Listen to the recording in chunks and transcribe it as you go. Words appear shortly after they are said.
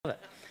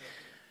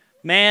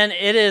Man,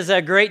 it is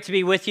great to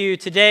be with you.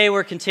 Today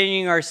we're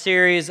continuing our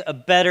series, A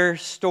Better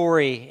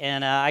Story.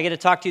 And I get to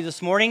talk to you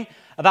this morning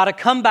about a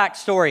comeback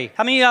story.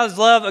 How many of you guys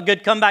love a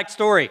good comeback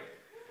story?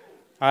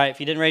 All right,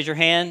 if you didn't raise your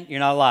hand, you're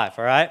not alive,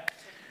 all right?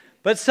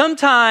 But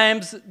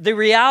sometimes the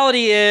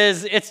reality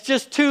is it's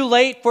just too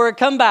late for a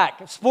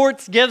comeback.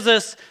 Sports gives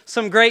us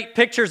some great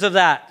pictures of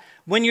that.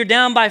 When you're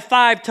down by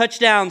 5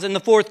 touchdowns in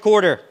the fourth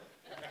quarter.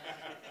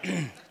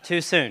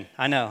 Too soon,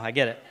 I know, I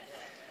get it.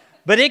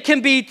 But it can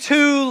be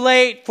too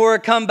late for a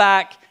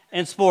comeback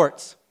in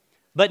sports.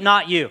 But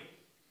not you.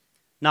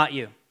 Not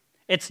you.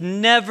 It's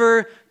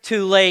never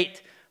too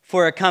late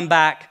for a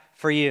comeback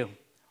for you.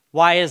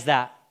 Why is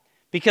that?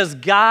 Because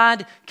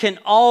God can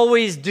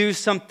always do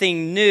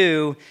something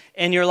new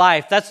in your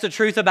life. That's the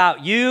truth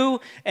about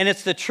you, and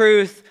it's the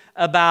truth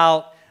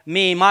about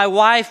me. My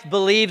wife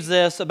believes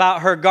this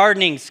about her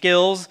gardening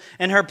skills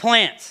and her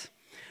plants.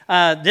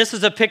 This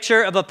is a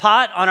picture of a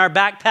pot on our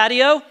back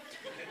patio.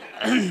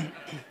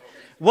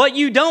 What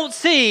you don't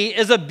see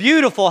is a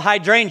beautiful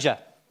hydrangea.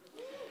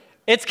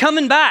 It's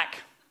coming back,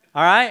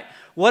 all right?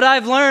 What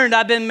I've learned,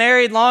 I've been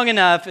married long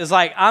enough, is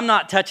like, I'm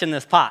not touching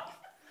this pot,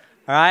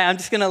 all right? I'm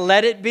just going to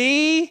let it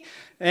be,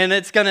 and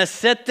it's going to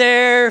sit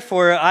there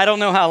for I don't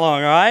know how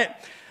long, all right?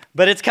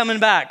 But it's coming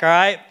back, all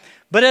right?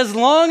 But as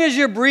long as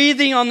you're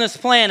breathing on this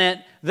planet,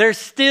 there's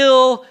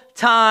still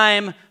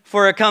time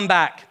for a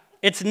comeback.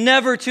 It's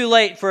never too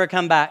late for a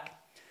comeback.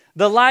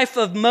 The life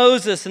of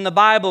Moses in the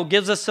Bible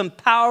gives us some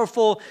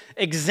powerful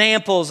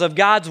examples of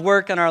God's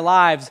work in our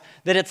lives,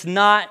 that it's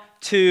not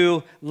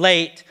too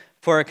late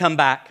for a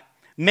comeback.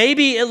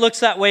 Maybe it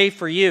looks that way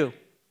for you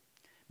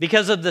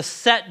because of the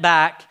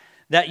setback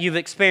that you've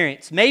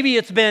experienced. Maybe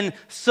it's been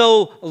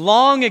so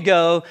long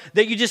ago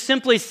that you just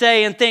simply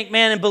say and think,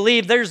 man, and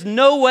believe there's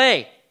no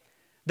way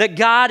that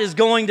God is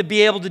going to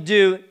be able to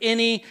do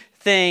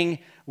anything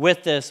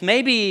with this.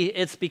 Maybe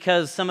it's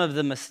because some of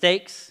the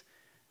mistakes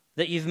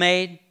that you've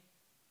made,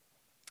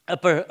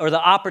 or the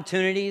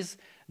opportunities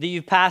that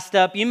you've passed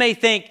up. You may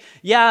think,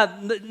 yeah,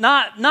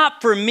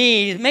 not for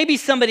me, maybe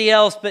somebody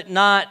else, but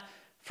not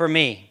for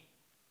me.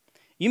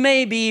 You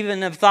may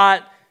even have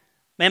thought,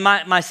 man,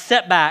 my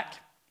setback,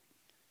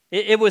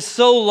 it was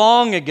so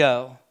long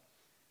ago,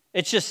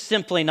 it's just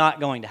simply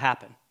not going to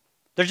happen.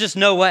 There's just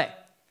no way.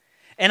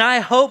 And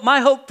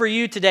my hope for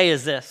you today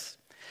is this,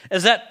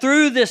 is that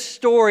through this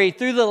story,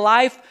 through the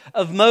life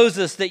of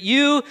Moses, that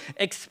you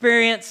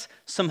experience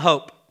some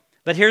hope.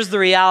 But here's the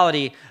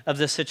reality of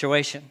this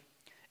situation,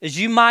 is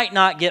you might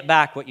not get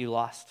back what you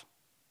lost.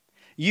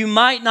 You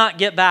might not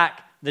get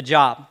back the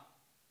job.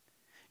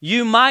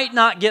 You might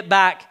not get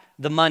back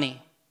the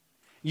money.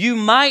 You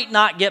might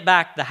not get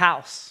back the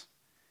house.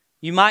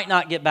 You might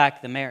not get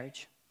back the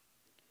marriage.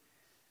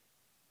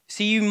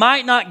 See, you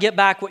might not get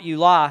back what you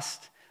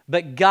lost,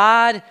 but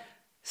God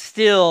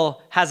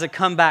still has a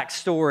comeback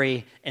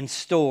story in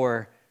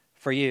store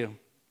for you.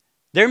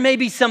 There may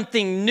be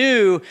something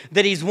new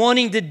that he's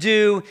wanting to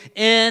do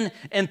in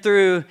and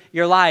through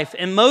your life.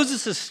 And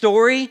Moses'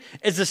 story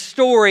is a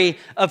story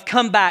of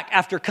comeback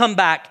after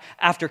comeback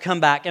after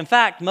comeback. In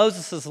fact,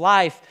 Moses'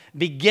 life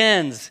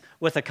begins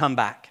with a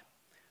comeback.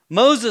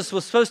 Moses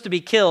was supposed to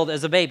be killed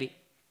as a baby.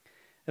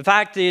 In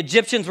fact, the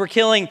Egyptians were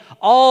killing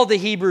all the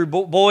Hebrew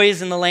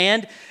boys in the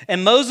land,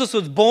 and Moses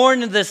was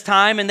born at this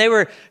time, and they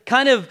were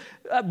kind of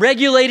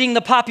regulating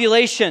the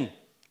population,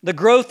 the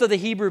growth of the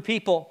Hebrew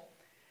people.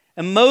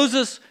 And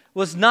Moses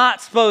was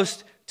not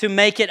supposed to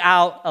make it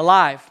out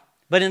alive.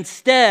 But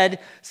instead,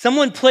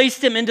 someone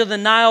placed him into the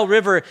Nile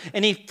River,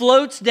 and he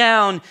floats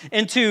down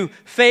into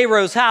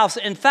Pharaoh's house.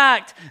 In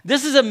fact,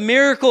 this is a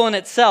miracle in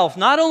itself.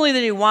 Not only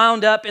that he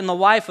wound up in the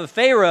wife of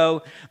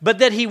Pharaoh, but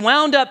that he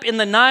wound up in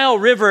the Nile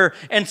River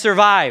and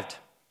survived.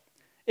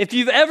 If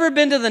you've ever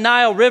been to the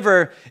Nile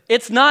River,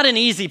 it's not an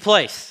easy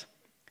place.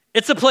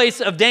 It's a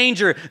place of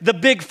danger. The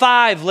Big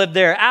Five lived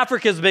there,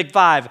 Africa's Big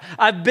Five.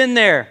 I've been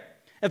there.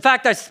 In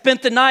fact, I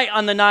spent the night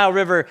on the Nile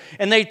River,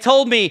 and they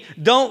told me,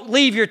 don't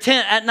leave your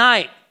tent at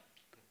night.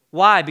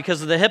 Why?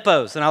 Because of the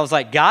hippos. And I was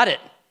like, got it.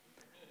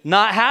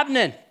 Not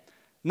happening.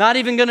 Not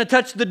even going to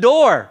touch the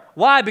door.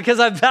 Why?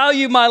 Because I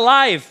value my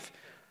life.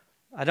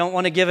 I don't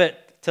want to give it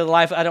to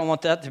life. I don't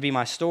want that to be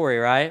my story,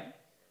 right?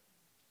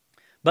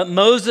 But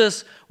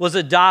Moses was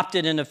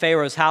adopted into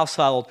Pharaoh's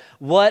household.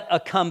 What a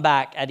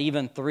comeback at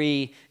even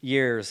 3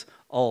 years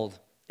old.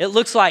 It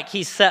looks like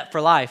he's set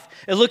for life.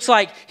 It looks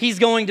like he's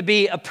going to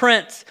be a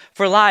prince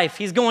for life.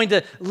 He's going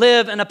to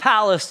live in a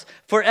palace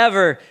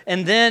forever.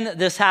 And then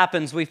this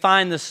happens. We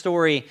find this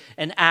story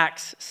in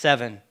Acts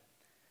 7. It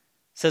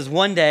says,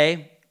 one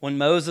day when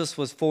Moses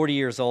was 40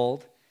 years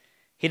old,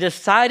 he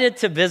decided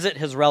to visit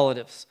his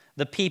relatives,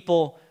 the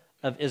people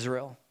of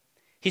Israel.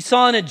 He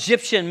saw an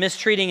Egyptian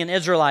mistreating an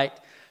Israelite.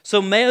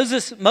 So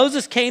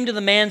Moses came to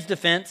the man's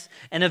defense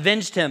and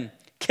avenged him,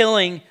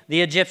 killing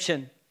the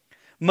Egyptian.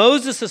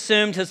 Moses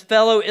assumed his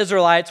fellow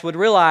Israelites would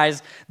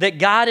realize that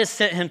God had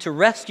sent him to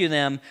rescue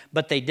them,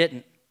 but they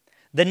didn't.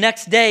 The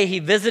next day, he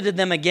visited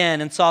them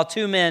again and saw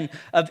 2 men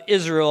of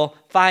Israel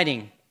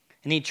fighting,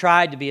 and he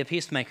tried to be a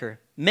peacemaker.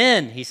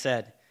 Men, he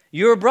said,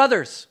 you are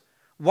brothers.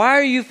 Why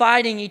are you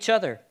fighting each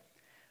other?"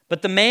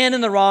 But the man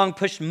in the wrong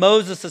pushed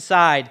Moses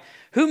aside.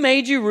 "Who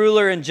made you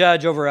ruler and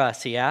judge over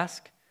us?" he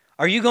asked.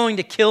 "Are you going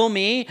to kill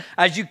me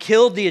as you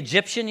killed the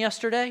Egyptian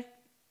yesterday?"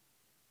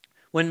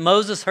 When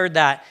Moses heard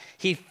that,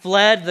 he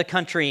fled the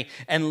country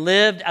and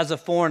lived as a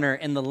foreigner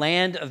in the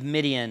land of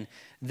Midian.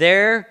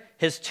 There,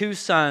 his 2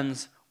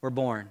 sons were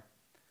born.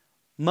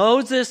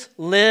 Moses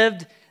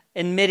lived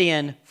in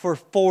Midian for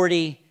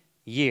 40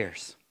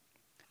 years,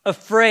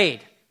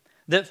 afraid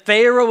that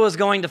Pharaoh was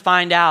going to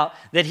find out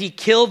that he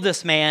killed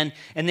this man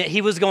and that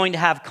he was going to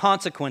have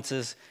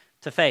consequences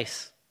to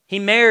face. He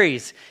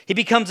marries, he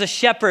becomes a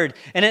shepherd,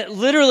 and it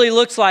literally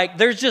looks like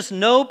there's just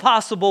no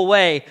possible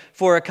way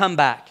for a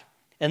comeback.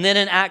 And then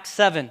in Acts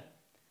 7,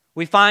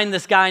 we find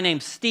this guy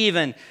named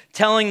Stephen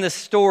telling the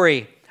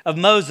story of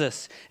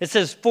Moses. It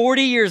says,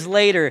 40 years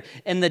later,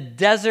 in the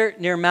desert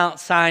near Mount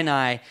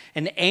Sinai,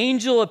 an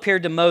angel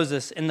appeared to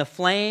Moses in the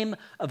flame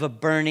of a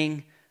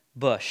burning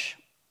bush.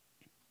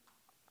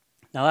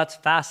 Now that's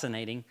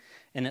fascinating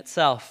in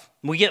itself.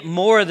 We get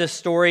more of this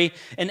story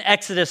in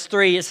Exodus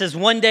 3. It says,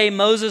 one day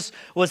Moses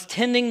was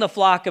tending the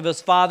flock of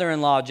his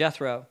father-in-law,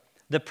 Jethro,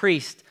 the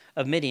priest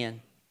of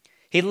Midian.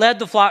 He led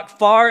the flock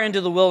far into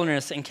the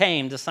wilderness and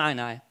came to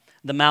Sinai,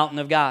 the mountain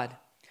of God.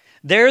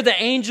 There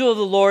the angel of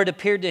the Lord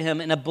appeared to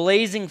him in a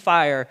blazing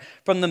fire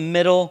from the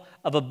middle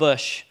of a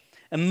bush.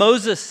 And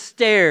Moses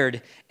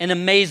stared in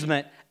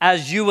amazement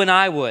as you and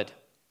I would.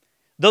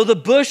 Though the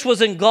bush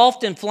was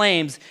engulfed in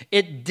flames,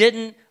 it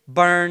didn't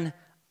burn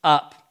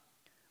up.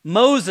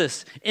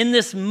 Moses, in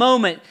this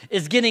moment,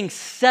 is getting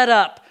set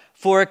up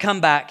for a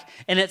comeback,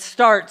 and it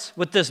starts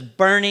with this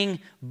burning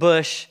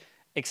bush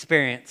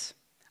experience.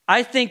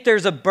 I think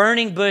there's a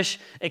burning bush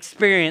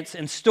experience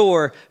in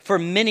store for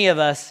many of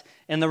us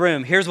in the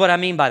room. Here's what I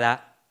mean by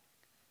that.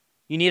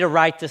 You need to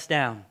write this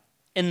down.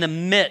 In the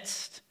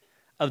midst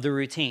of the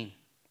routine,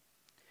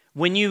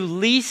 when you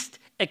least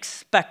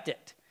expect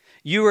it,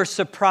 you are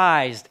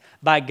surprised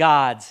by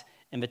God's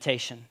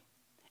invitation.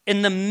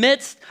 In the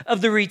midst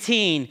of the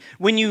routine,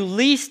 when you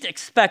least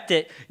expect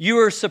it, you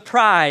are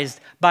surprised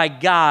by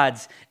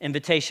God's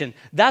invitation.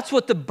 That's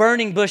what the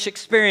burning bush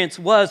experience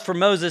was for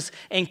Moses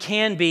and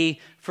can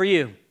be for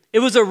you. It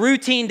was a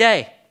routine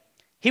day.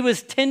 He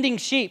was tending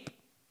sheep,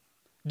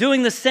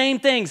 doing the same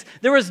things.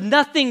 There was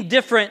nothing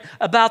different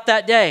about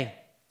that day.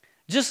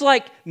 Just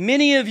like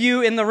many of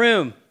you in the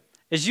room,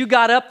 as you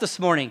got up this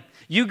morning,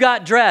 you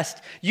got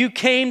dressed, you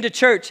came to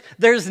church,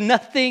 there's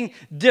nothing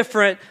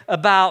different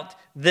about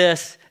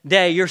this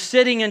day. You're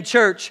sitting in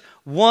church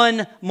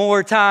one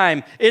more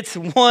time. It's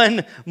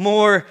one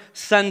more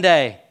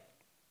Sunday.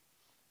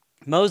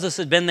 Moses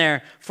had been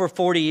there for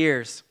 40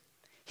 years.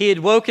 He had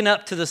woken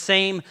up to the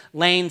same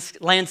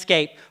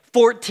landscape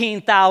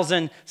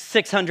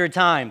 14,600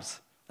 times.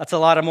 That's a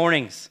lot of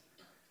mornings.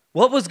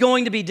 What was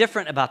going to be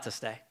different about this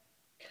day?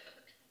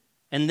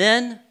 And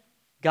then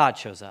God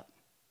shows up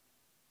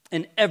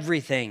and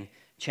everything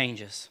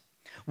changes.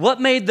 What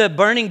made the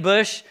burning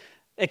bush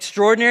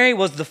extraordinary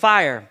was the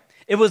fire.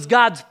 It was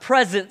God's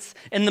presence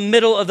in the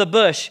middle of the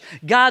bush.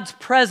 God's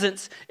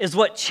presence is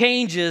what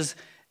changes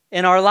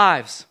in our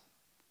lives.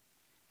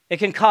 It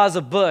can cause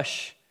a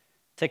bush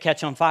to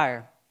catch on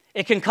fire.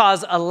 It can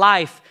cause a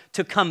life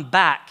to come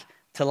back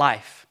to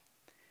life.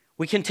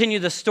 We continue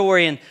the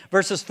story in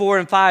verses 4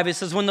 and 5. It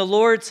says, when the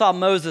Lord saw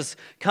Moses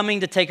coming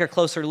to take a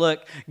closer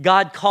look,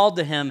 God called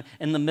to him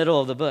in the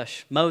middle of the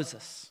bush,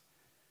 Moses,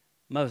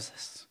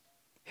 Moses,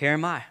 here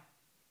am I,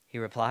 he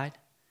replied.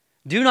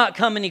 Do not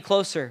come any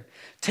closer.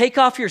 Take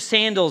off your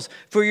sandals,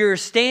 for you're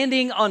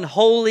standing on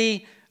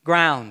holy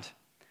ground.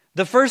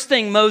 The first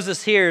thing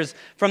Moses hears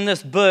from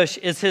this bush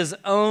is his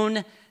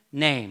own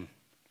name.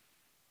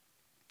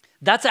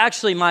 That's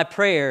actually my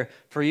prayer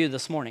for you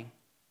this morning.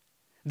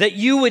 That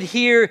you would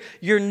hear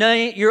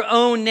your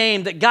own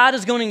name, that God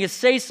is going to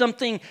say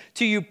something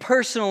to you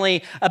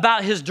personally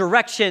about his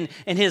direction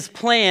and his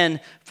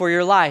plan for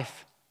your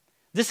life.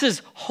 This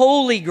is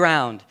holy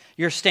ground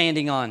you're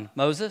standing on,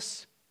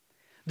 Moses.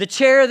 The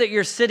chair that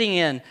you're sitting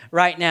in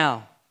right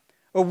now,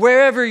 or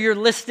wherever you're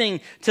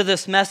listening to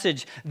this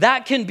message,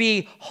 that can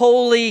be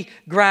holy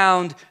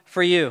ground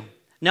for you.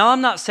 Now, I'm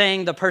not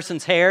saying the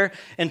person's hair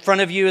in front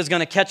of you is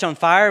going to catch on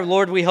fire.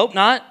 Lord, we hope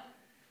not.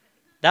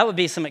 That would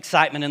be some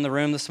excitement in the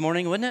room this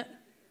morning, wouldn't it?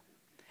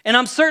 And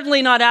I'm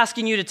certainly not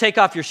asking you to take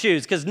off your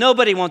shoes because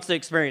nobody wants to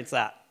experience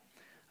that,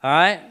 all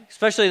right?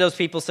 Especially those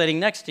people sitting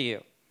next to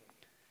you.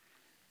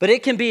 But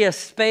it can be a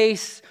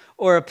space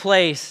or a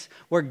place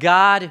where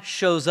God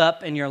shows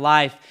up in your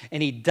life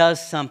and he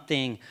does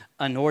something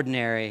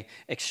unordinary,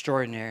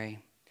 extraordinary.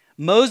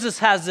 Moses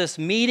has this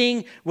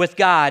meeting with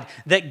God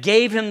that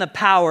gave him the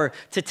power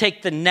to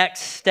take the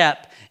next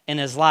step in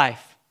his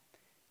life.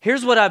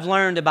 Here's what I've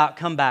learned about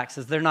comebacks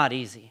is they're not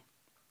easy.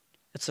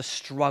 It's a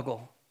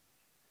struggle.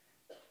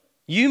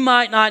 You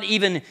might not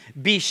even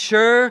be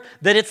sure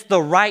that it's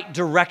the right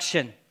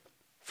direction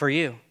for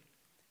you.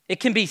 It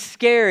can be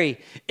scary.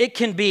 It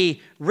can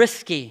be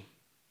risky.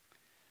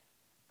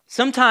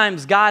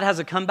 Sometimes God has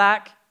a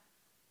comeback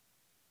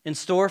in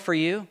store for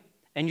you,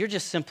 and you're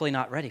just simply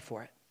not ready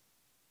for it.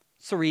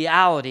 It's the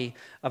reality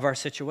of our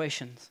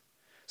situations.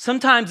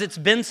 Sometimes it's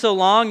been so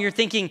long, you're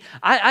thinking,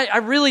 I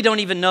really don't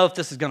even know if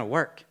this is going to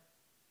work.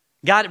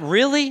 God,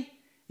 really?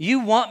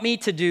 You want me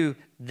to do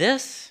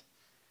this?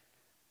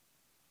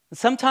 And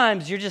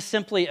sometimes you're just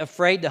simply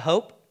afraid to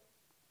hope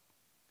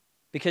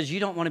because you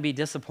don't want to be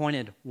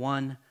disappointed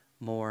one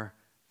more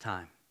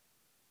time.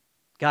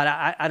 God,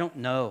 I don't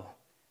know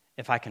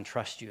if I can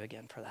trust you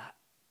again for that.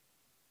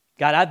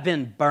 God, I've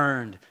been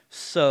burned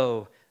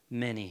so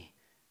many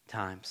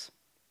times.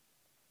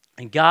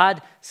 And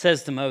God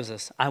says to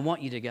Moses, I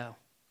want you to go.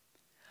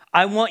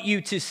 I want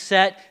you to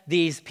set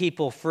these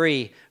people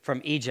free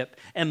from Egypt.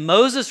 And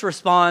Moses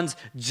responds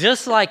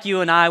just like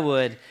you and I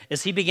would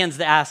as he begins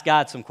to ask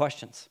God some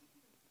questions.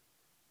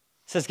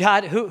 He says,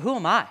 God, who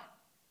am I?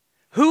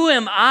 Who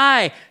am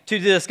I to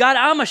do this? God,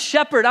 I'm a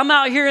shepherd. I'm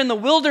out here in the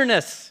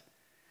wilderness.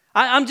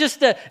 I'm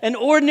just an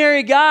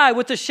ordinary guy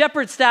with a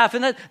shepherd staff,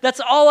 and that's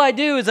all I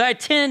do is I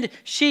tend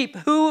sheep.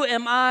 Who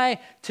am I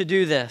to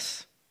do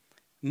this?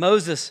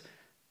 Moses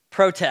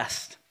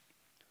protests.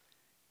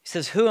 He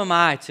says, who am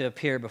I to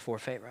appear before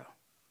Pharaoh?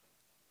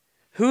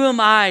 Who am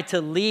I to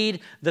lead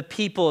the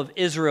people of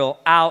Israel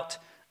out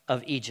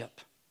of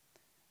Egypt?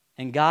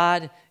 And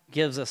God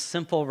gives a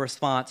simple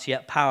response,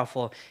 yet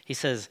powerful. He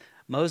says,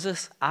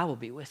 Moses, I will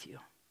be with you.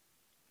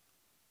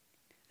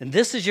 And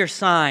this is your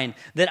sign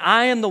that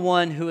I am the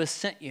one who has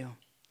sent you.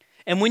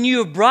 And when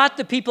you have brought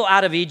the people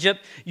out of Egypt,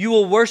 you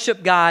will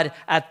worship God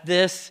at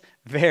this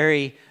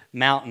very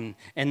mountain.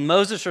 And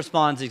Moses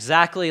responds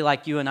exactly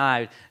like you and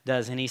I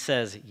does, and he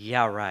says,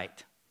 yeah,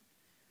 right.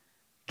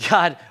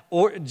 God,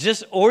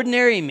 just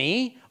ordinary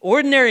me,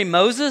 ordinary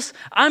Moses,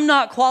 I'm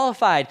not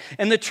qualified.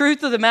 And the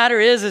truth of the matter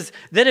is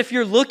that if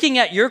you're looking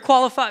at your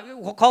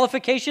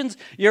qualifications,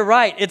 you're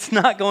right, it's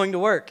not going to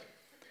work.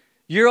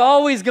 You're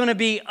always going to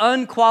be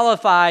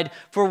unqualified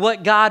for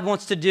what God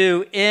wants to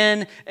do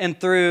in and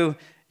through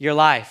your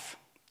life.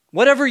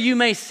 Whatever you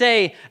may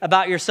say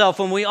about yourself,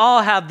 and we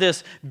all have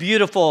this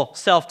beautiful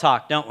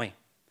self-talk, don't we?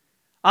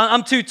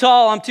 I'm too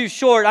tall, I'm too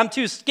short, I'm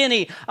too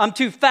skinny, I'm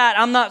too fat,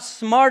 I'm not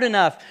smart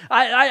enough.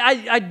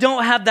 I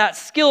don't have that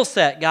skill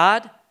set,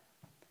 God.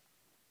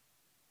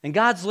 And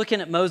God's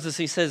looking at Moses,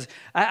 he says,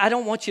 I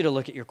don't want you to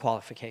look at your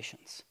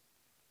qualifications.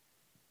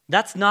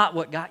 That's not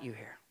what got you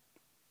here.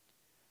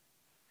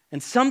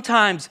 And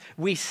sometimes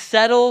we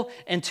settle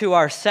into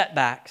our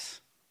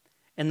setbacks,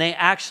 and they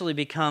actually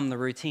become the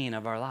routine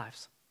of our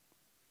lives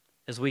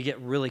as we get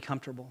really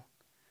comfortable.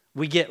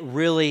 We get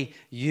really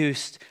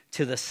used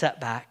to the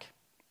setback.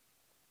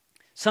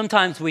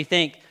 Sometimes we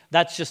think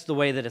that's just the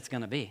way that it's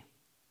going to be.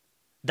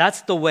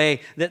 That's the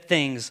way that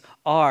things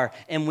are,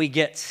 and we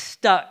get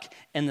stuck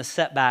in the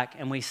setback,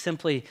 and we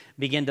simply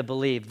begin to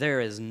believe there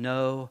is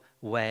no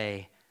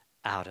way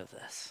out of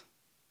this.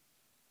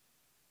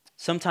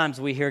 Sometimes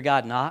we hear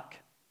God knock,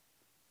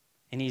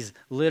 and he's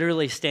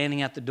literally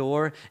standing at the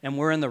door, and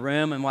we're in the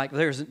room, and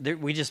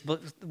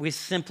we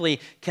simply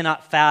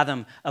cannot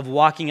fathom of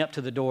walking up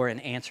to the door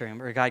and answering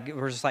him. Or God,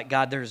 we're just like,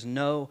 God, there's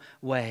no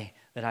way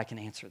that I can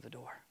answer the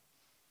door.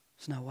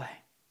 There's no way.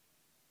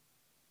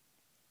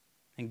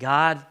 And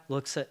God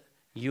looks at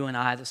you and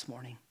I this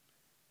morning,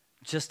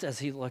 just as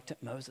he looked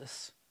at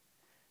Moses.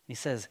 He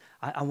says,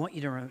 I want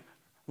to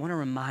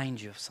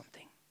remind you of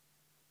something.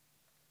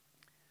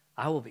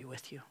 I will be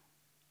with you.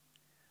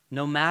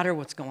 No matter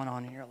what's going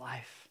on in your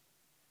life,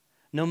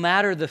 no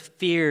matter the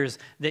fears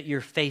that you're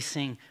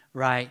facing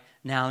right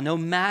now, no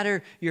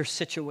matter your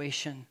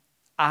situation,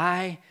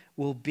 I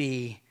will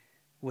be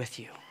with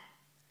you.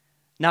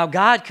 Now,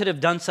 God could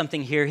have done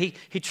something here. He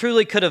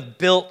truly could have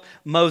built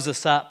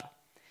Moses up.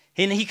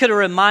 And he could have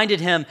reminded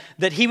him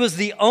that he was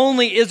the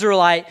only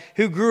Israelite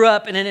who grew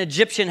up in an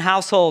Egyptian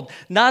household.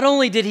 Not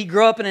only did he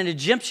grow up in an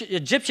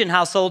Egyptian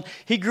household,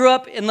 he grew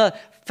up in the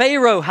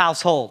Pharaoh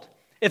household.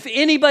 If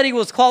anybody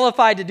was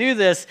qualified to do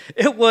this,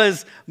 it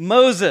was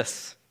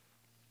Moses.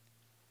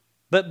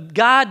 But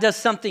God does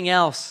something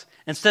else.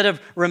 Instead of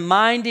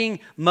reminding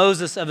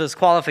Moses of his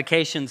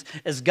qualifications,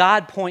 as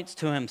God points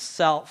to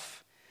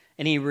himself,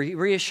 and he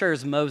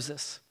reassures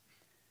Moses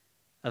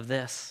of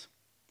this.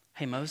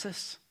 Hey,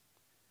 Moses,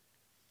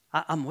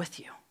 I'm with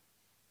you.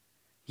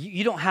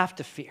 You don't have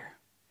to fear.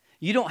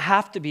 You don't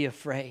have to be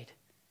afraid.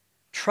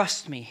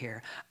 Trust me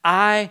here.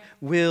 I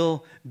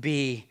will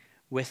be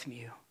with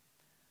you.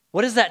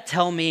 What does that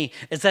tell me?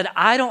 Is that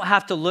I don't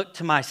have to look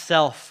to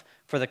myself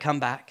for the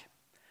comeback.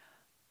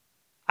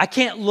 I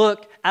can't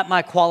look at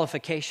my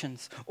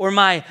qualifications or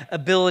my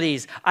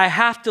abilities. I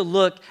have to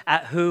look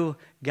at who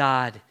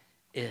God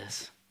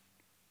is.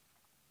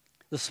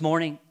 This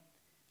morning,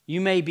 you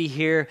may be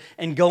here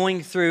and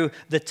going through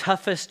the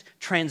toughest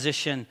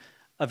transition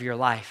of your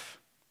life.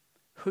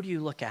 Who do you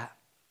look at?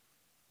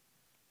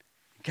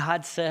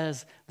 God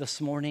says this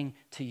morning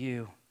to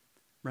you,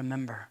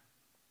 remember,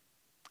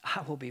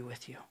 I will be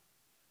with you.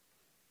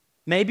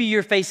 Maybe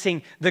you're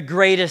facing the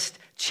greatest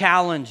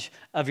challenge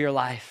of your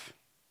life.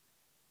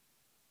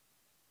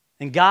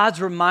 And God's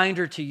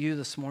reminder to you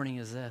this morning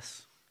is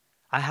this: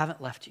 I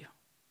haven't left you.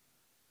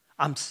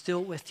 I'm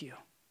still with you.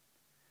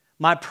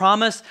 My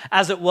promise,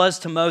 as it was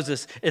to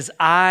Moses, is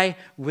I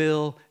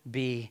will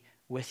be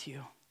with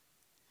you.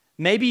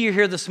 Maybe you're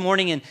here this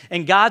morning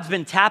and God's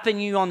been tapping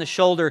you on the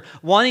shoulder,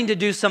 wanting to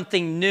do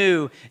something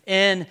new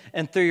in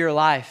and through your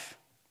life.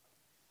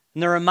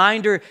 And the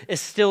reminder is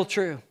still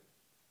true.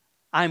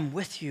 I'm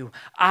with you.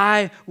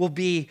 I will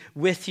be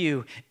with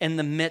you in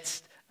the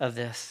midst of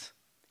this.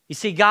 You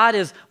see, God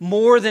is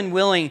more than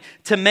willing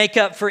to make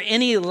up for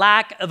any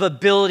lack of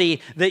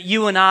ability that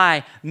you and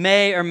I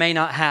may or may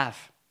not have.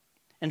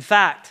 In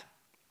fact,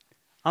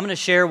 I'm going to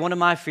share one of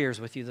my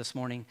fears with you this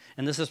morning,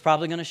 and this is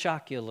probably going to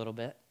shock you a little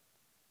bit.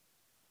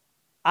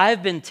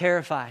 I've been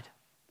terrified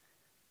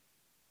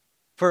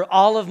for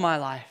all of my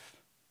life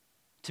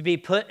to be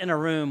put in a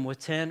room with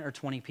 10 or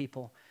 20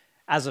 people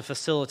as a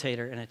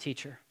facilitator and a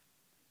teacher.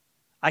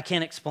 I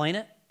can't explain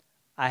it.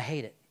 I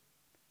hate it.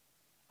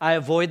 I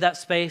avoid that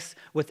space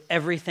with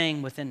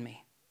everything within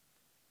me.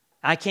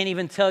 I can't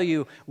even tell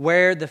you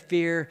where the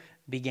fear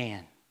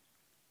began.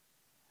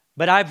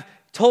 But I've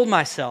told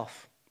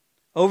myself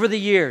over the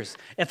years,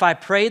 if I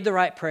prayed the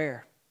right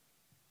prayer,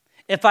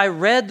 if I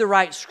read the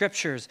right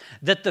scriptures,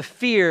 that the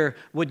fear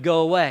would go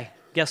away.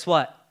 Guess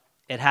what?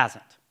 It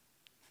hasn't.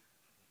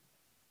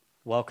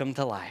 Welcome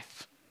to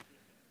life.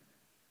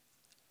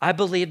 I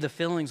believed the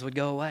feelings would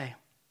go away.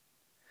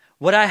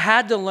 What I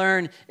had to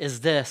learn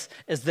is this,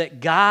 is that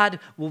God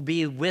will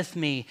be with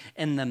me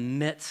in the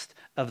midst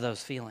of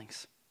those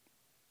feelings.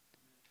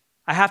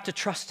 I have to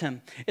trust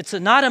him. It's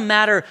not a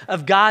matter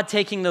of God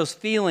taking those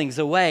feelings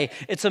away.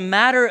 It's a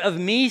matter of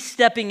me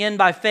stepping in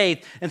by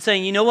faith and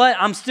saying, you know what?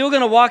 I'm still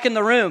going to walk in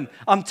the room.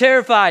 I'm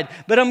terrified,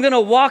 but I'm going to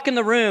walk in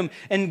the room.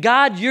 And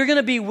God, you're going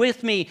to be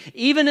with me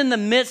even in the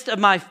midst of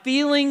my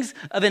feelings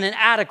of an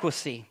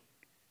inadequacy.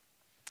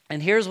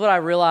 And here's what I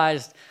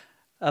realized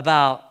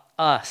about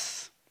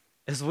us,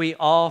 is we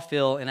all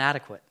feel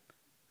inadequate,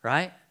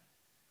 right?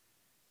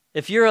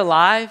 If you're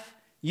alive,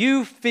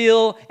 you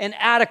feel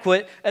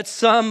inadequate at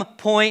some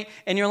point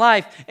in your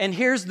life. And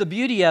here's the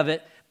beauty of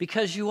it,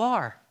 because you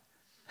are,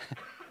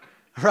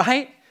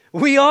 right?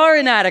 We are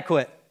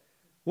inadequate.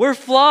 We're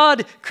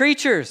flawed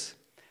creatures.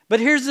 But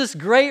here's this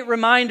great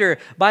reminder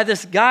by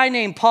this guy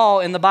named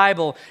Paul in the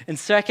Bible in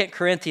 2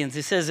 Corinthians.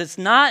 He says, it's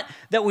not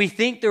that we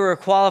think that we're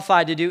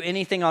qualified to do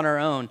anything on our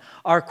own.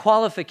 Our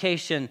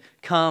qualification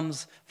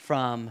comes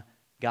from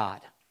God.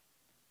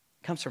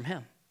 It comes from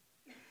him.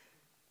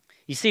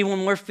 You see,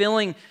 when we're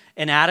feeling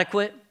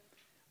inadequate,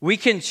 we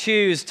can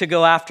choose to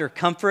go after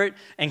comfort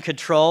and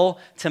control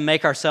to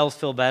make ourselves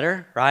feel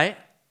better, right?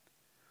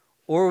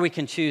 Or we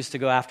can choose to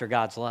go after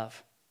God's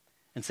love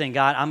and saying,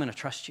 God, I'm going to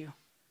trust you.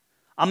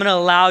 I'm going to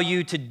allow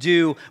you to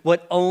do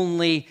what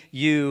only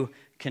you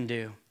can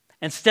do.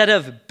 Instead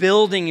of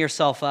building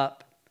yourself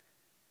up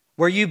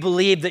where you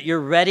believe that you're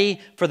ready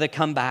for the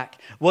comeback,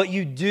 what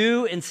you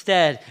do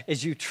instead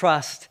is you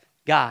trust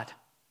God.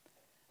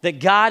 That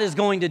God is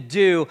going to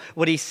do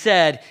what he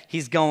said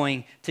he's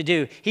going to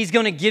do. He's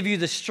going to give you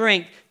the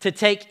strength to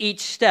take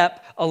each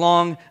step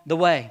along the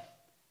way.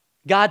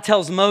 God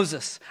tells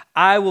Moses,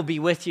 I will be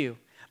with you.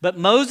 But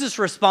Moses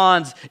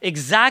responds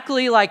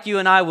exactly like you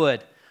and I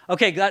would.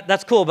 Okay,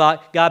 that's cool,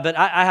 God, but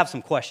I have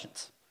some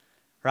questions,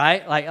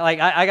 right? Like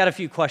I got a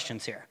few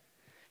questions here.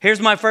 Here's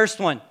my first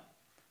one.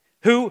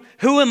 Who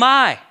am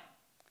I?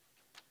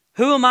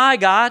 Who am I,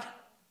 God?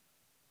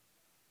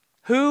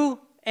 Who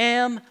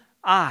am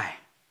I?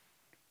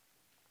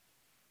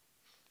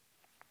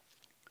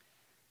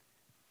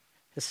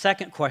 The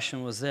second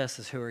question was this,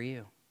 is who are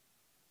you?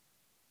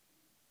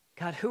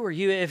 God, who are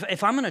you?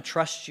 If I'm going to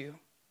trust you,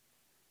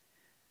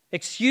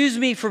 excuse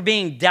me for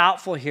being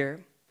doubtful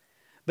here,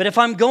 but if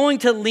I'm going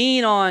to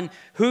lean on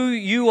who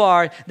you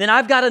are, then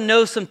I've got to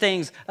know some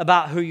things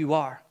about who you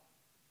are.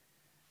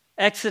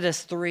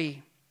 Exodus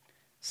 3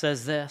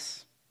 says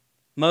this.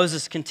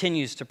 Moses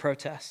continues to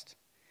protest.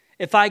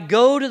 If I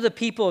go to the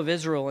people of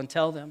Israel and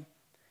tell them,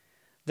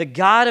 the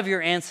God of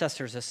your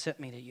ancestors has sent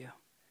me to you,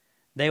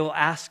 they will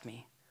ask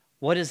me,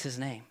 what is his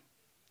name?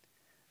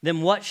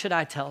 Then what should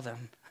I tell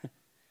them?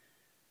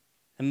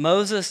 And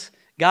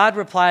God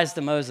replies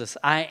to Moses,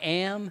 I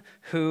am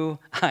who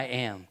I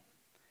am.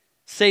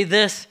 Say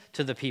this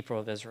to the people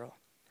of Israel.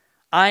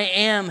 I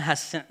am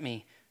has sent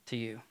me to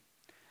you.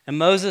 And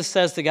Moses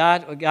says to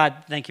God, oh,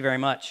 God, thank you very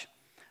much.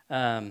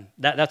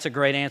 That's a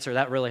great answer.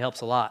 That really helps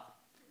a lot.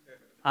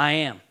 I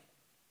am.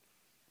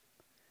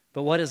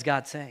 But what is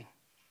God saying?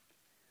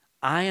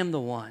 I am the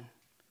one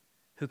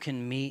who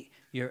can meet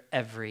your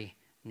every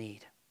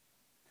need.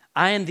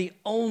 I am the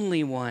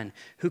only one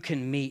who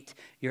can meet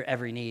your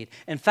every need.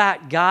 In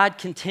fact, God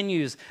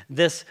continues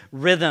this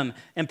rhythm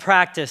and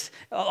practice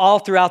all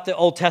throughout the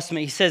Old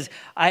Testament. He says,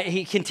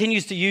 he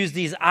continues to use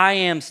these I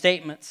am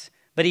statements,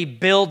 but he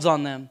builds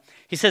on them.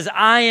 He says,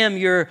 I am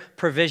your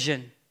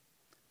provision.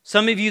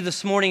 Some of you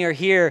this morning are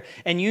here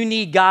and you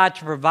need God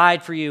to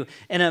provide for you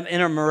in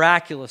a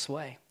miraculous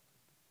way.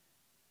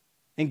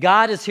 And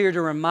God is here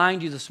to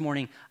remind you this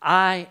morning,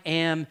 I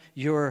am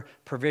your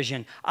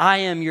provision. I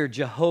am your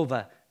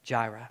Jehovah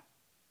Jireh.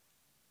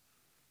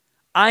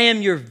 I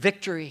am your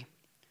victory.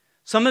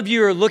 Some of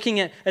you are looking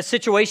at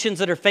situations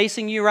that are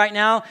facing you right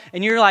now,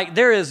 and you're like,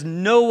 there is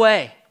no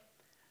way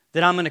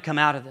that I'm going to come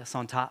out of this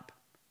on top.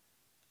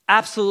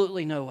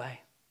 Absolutely no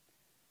way.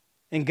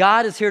 And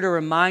God is here to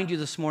remind you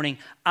this morning,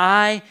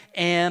 I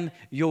am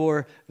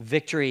your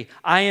victory.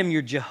 I am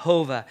your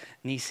Jehovah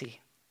Nissi.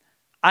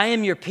 I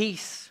am your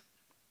peace.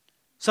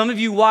 Some of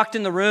you walked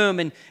in the room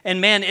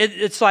and man,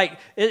 it's like,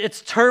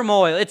 it's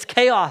turmoil, it's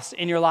chaos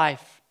in your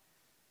life.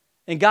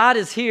 And God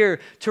is here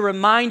to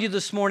remind you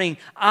this morning,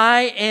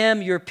 I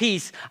am your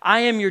peace. I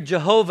am your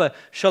Jehovah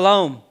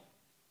Shalom.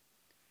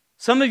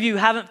 Some of you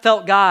haven't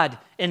felt God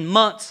in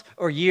months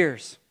or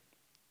years.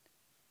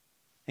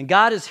 And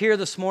God is here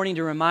this morning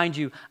to remind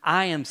you,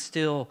 I am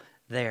still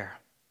there.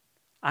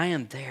 I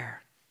am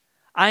there.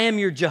 I am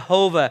your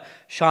Jehovah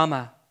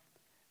Shammah.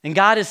 And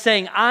God is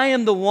saying, I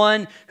am the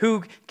one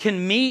who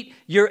can meet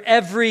your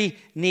every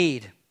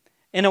need.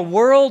 In a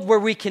world where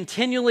we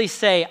continually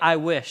say, I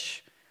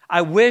wish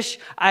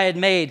I had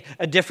made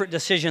a different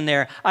decision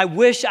there. I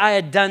wish I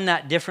had done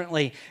that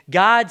differently.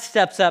 God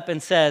steps up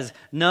and says,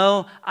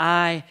 no,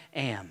 I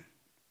am.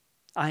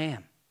 I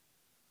am.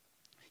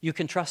 You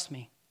can trust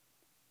me.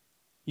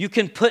 You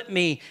can put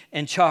me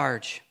in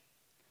charge.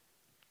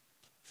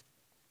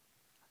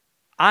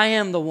 I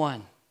am the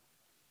one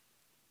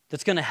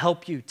that's going to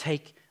help you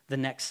take the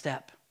next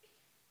step.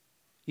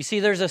 You see,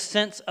 there's a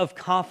sense of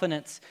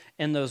confidence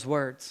in those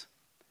words.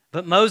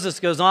 But Moses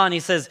goes on, he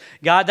says,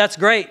 God, that's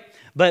great,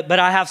 but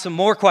I have some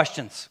more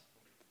questions.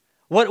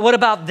 What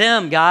about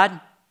them, God?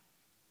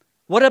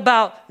 What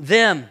about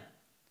them?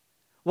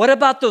 What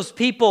about those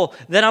people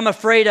that I'm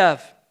afraid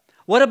of?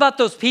 What about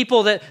those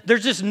people that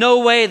there's just no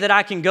way that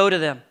I can go to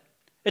them?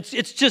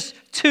 It's just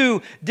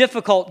too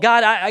difficult.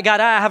 God,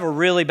 I have a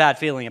really bad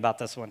feeling about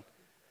this one.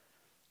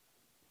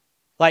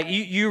 Like,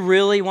 you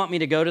really want me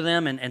to go to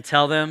them and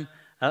tell them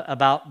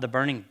about the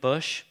burning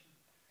bush?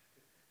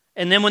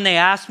 And then when they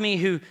ask me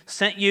who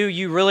sent you,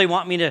 you really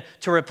want me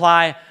to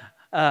reply,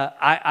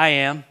 I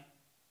am?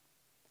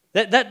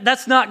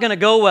 That's not going to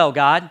go well,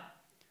 God.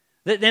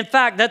 In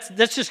fact,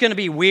 that's just going to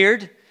be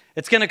weird.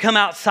 It's going to come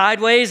out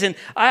sideways, and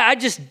I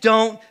just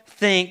don't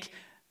think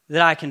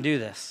that I can do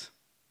this.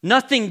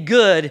 Nothing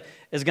good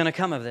is going to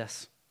come of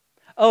this.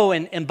 Oh,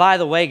 and by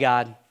the way,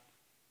 God,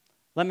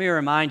 let me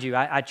remind you,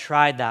 I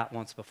tried that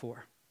once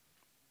before.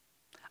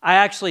 I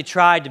actually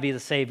tried to be the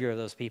savior of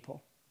those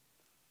people.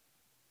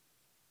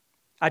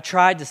 I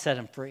tried to set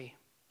them free,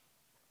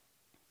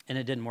 and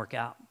it didn't work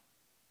out.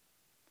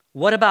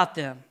 What about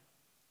them?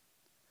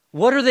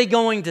 What are they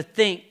going to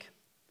think?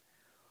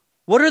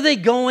 What are they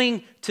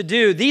going to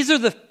do? These are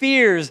the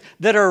fears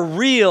that are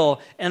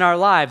real in our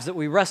lives that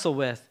we wrestle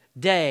with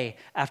day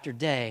after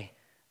day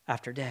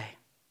after day.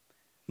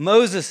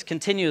 Moses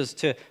continues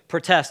to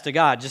protest to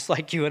God, just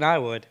like you and I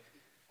would.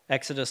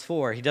 Exodus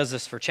 4, he does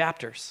this for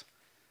chapters.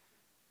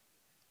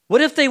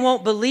 What if they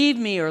won't believe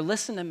me or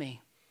listen to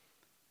me?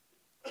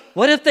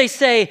 What if they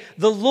say,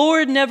 the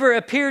Lord never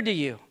appeared to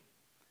you?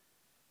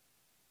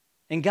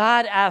 And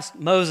God asked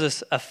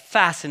Moses a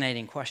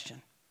fascinating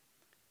question.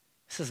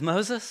 He says,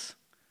 Moses,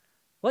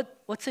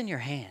 what's in your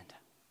hand?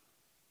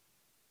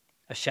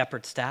 A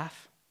shepherd's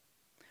staff?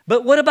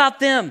 But what about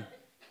them?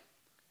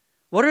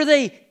 What are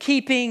they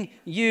keeping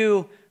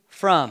you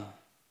from?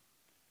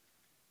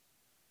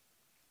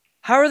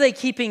 How are they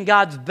keeping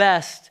God's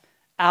best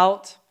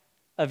out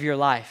of your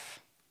life?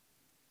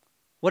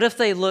 What if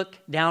they look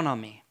down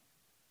on me?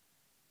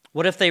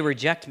 What if they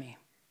reject me?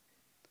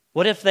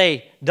 What if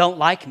they don't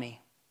like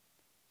me?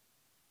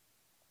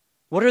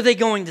 What are they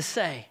going to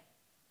say?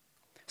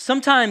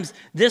 Sometimes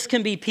this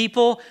can be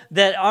people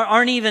that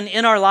aren't even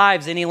in our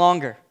lives any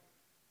longer.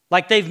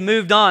 Like they've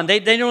moved on. They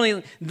don't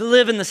really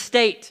live in the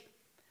state.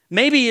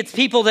 Maybe it's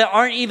people that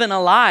aren't even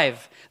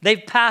alive.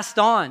 They've passed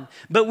on.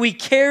 But we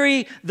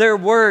carry their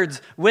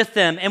words with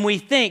them, and we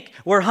think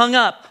we're hung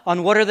up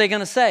on what are they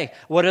going to say?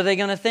 What are they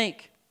going to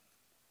think?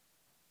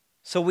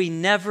 So we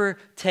never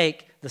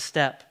take the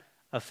step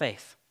of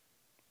faith.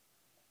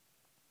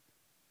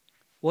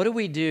 What do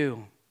we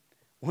do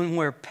when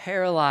we're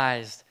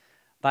paralyzed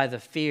by the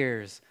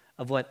fears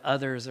of what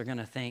others are going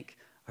to think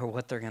or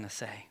what they're going to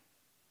say?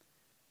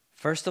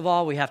 First of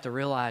all, we have to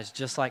realize,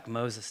 just like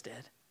Moses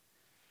did,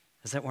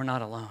 is that we're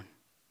not alone.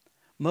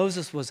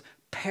 Moses was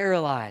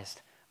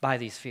paralyzed by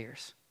these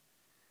fears.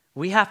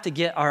 We have to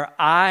get our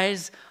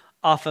eyes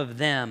off of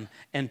them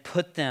and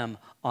put them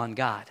on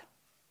God.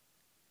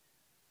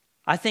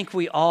 I think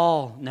we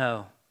all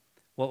know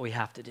what we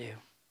have to do.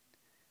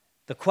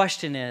 The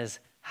question is,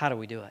 how do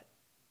we do it?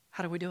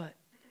 How do we do it?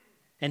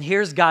 And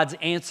here's God's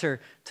answer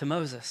to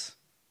Moses.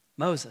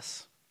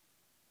 Moses,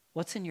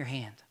 what's in your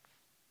hand?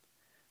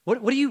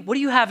 What do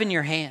you have in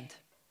your hand?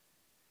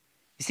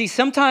 You see,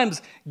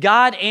 sometimes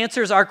God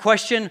answers our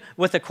question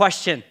with a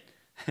question.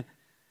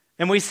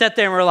 And we sit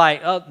there and we're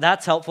like, oh,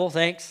 that's helpful,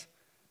 thanks.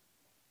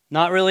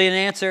 Not really an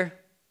answer.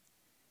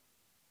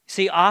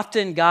 See,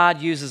 often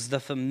God uses the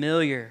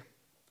familiar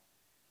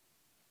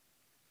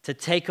to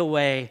take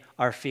away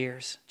our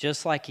fears,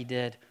 just like he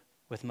did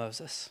with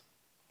Moses.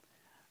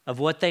 of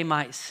what they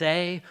might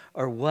say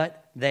or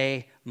what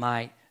they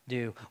might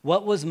do.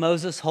 What was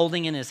Moses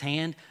holding in his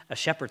hand? A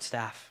shepherd's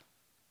staff.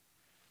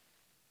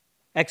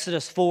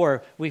 Exodus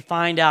 4, we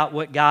find out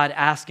what God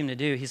asked him to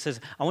do. He says,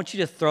 I want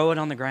you to throw it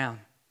on the ground.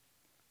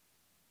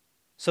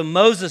 So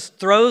Moses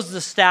throws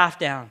the staff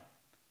down.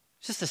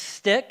 It's just a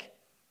stick.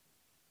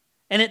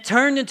 And it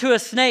turned into a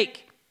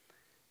snake.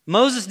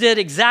 Moses did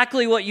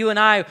exactly what you and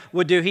I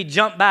would do. He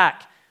jumped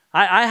back.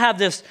 I have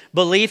this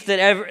belief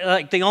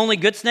that the only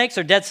good snakes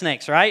are dead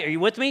snakes, right? Are you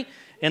with me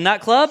in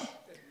that club?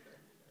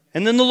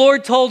 And then the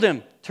Lord told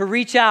him to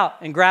reach out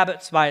and grab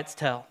it by its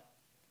tail.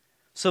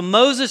 So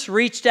Moses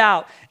reached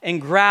out and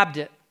grabbed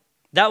it.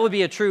 That would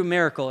be a true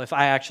miracle if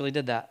I actually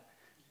did that.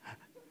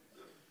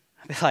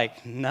 I'd be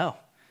like, no.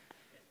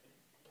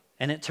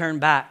 And it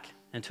turned back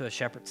into a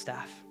shepherd's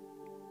staff.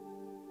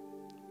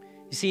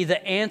 You see,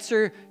 the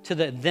answer to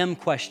the them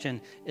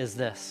question is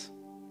this.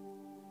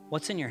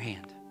 What's in your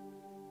hand?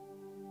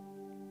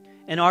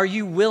 And are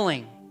you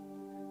willing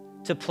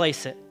to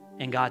place it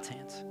in God's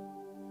hands?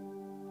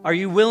 Are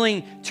you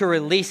willing to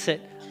release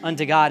it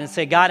unto God and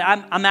say, God,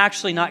 I'm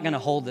actually not going to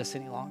hold this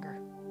any longer.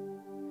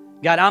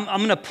 God, I'm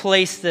going to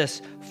place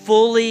this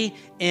fully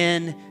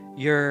in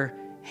your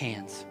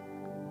hands.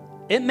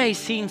 It may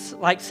seem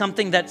like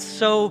something that's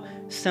so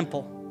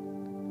simple,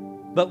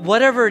 but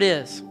whatever it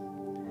is,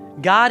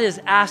 God is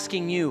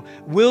asking you,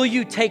 will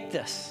you take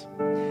this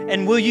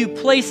and will you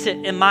place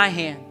it in my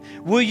hand?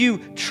 Will you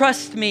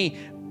trust me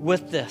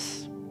with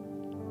this?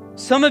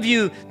 Some of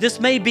you, this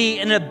may be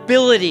an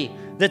ability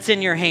that's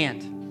in your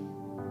hand,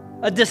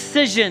 a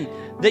decision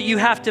that you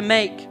have to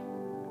make.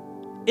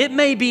 It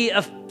may be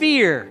a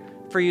fear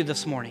for you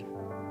this morning.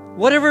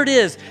 Whatever it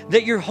is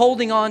that you're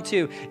holding on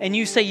to, and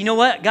you say, you know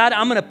what, God,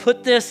 I'm going to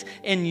put this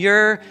in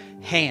your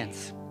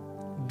hands.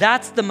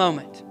 That's the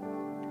moment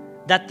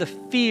that the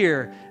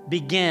fear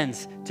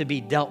begins to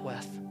be dealt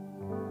with.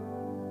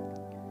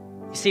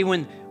 You see,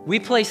 when we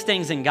place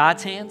things in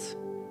God's hands,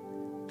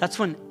 that's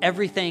when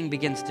everything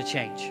begins to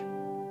change.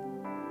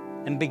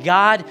 And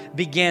God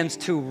begins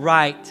to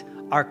write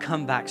our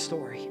comeback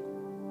story.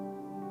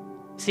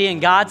 See, in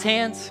God's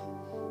hands,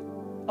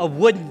 a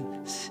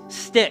wooden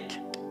stick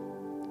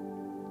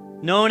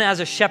known as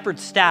a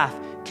shepherd's staff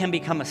can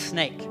become a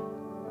snake.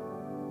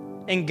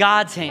 In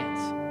God's hands,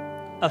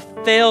 a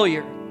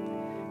failure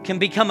can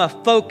become a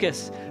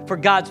focus for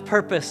God's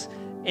purpose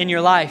in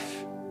your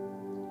life.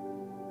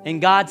 In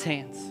God's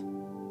hands,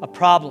 a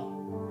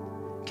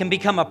problem can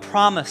become a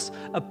promise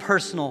of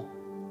personal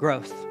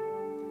growth.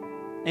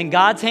 In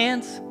God's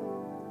hands,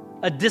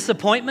 a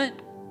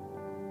disappointment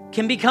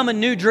can become a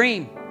new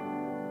dream.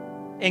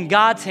 In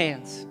God's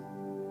hands,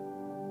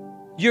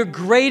 your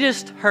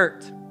greatest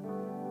hurt,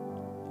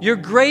 your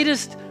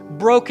greatest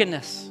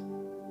brokenness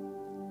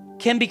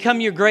can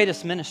become your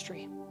greatest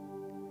ministry.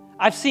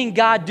 I've seen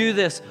God do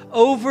this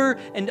over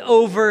and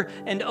over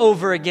and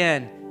over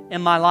again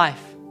in my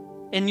life,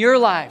 in your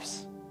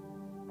lives,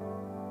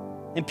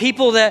 and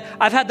people that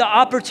I've had the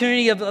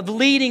opportunity of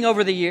leading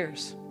over the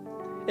years.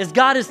 Is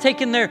God has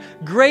taken their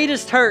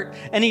greatest hurt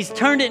and He's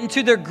turned it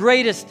into their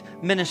greatest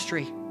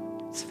ministry.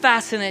 It's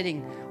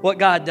fascinating what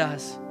God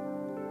does.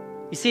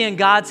 You see, in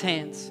God's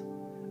hands,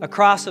 a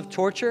cross of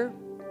torture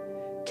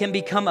can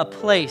become a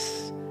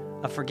place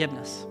of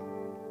forgiveness.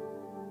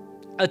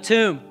 A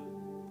tomb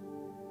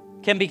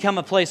can become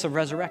a place of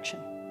resurrection.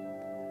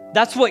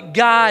 That's what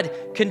God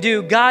can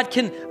do. God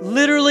can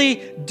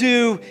literally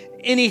do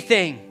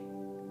anything.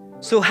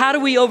 So how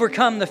do we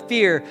overcome the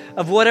fear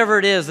of whatever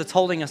it is that's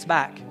holding us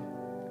back?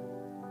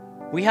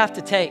 We have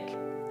to take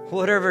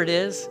whatever it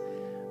is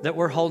that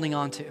we're holding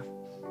on to,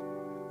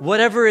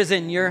 whatever is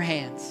in your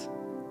hands,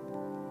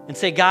 and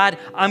say, God,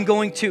 I'm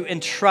going to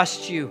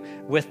entrust you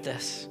with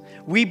this.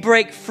 We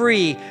break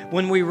free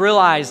when we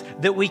realize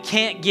that we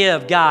can't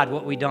give God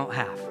what we don't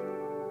have.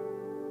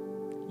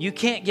 You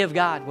can't give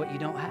God what you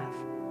don't have,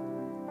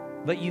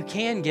 but you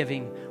can give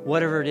Him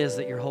whatever it is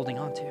that you're holding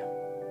on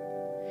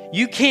to.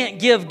 You can't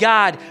give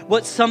God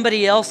what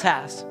somebody else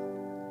has.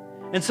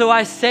 And so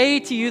I say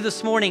to you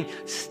this morning,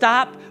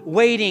 stop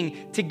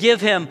waiting to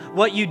give Him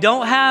what you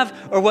don't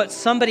have or what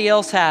somebody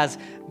else has.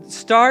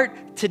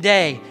 Start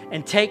today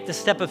and take the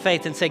step of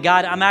faith and say,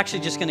 God, I'm actually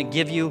just going to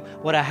give you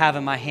what I have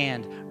in my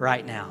hand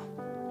right now.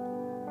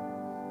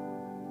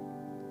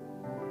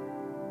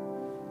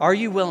 Are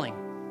you willing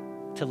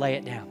to lay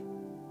it down?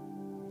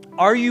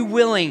 Are you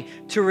willing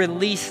to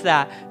release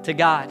that to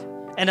God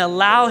and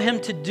allow Him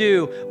to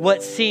do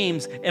what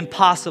seems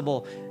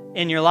impossible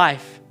in your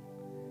life?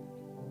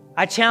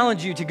 I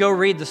challenge you to go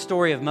read the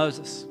story of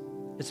Moses.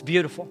 It's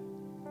beautiful.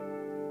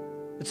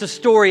 It's a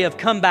story of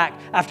comeback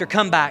after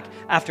comeback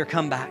after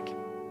comeback.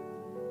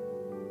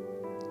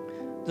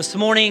 This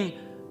morning,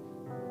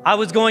 I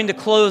was going to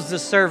close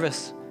this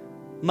service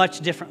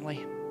much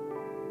differently.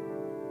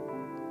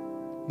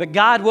 But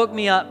God woke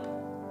me up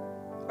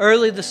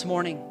early this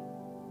morning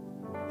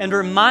and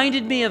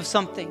reminded me of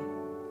something,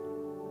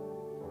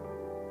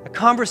 a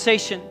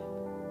conversation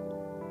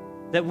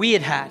that we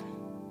had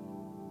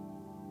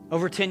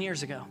over 10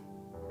 years ago.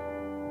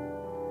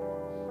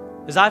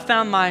 is I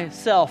found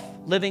myself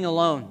living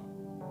alone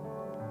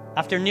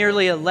after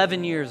nearly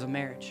 11 years of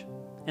marriage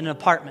in an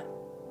apartment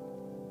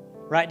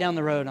right down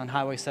the road on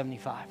Highway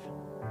 75.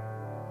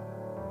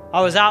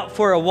 I was out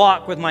for a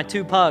walk with my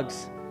 2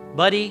 pugs,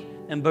 Buddy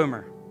and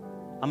Boomer.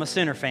 I'm a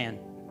Sooner fan.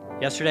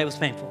 Yesterday was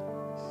painful.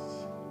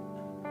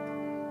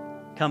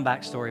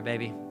 Comeback story,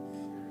 baby.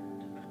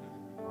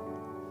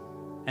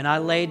 And I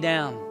laid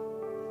down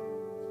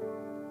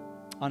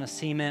on a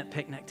cement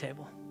picnic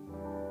table.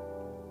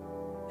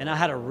 And I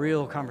had a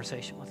real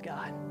conversation with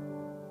God.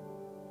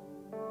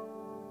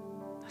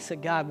 I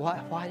said, God,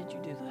 why did you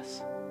do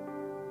this?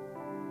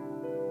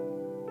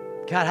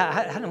 God,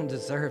 I don't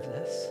deserve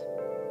this.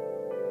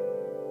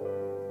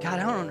 God,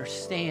 I don't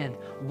understand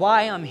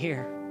why I'm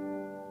here.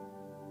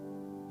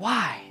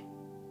 Why?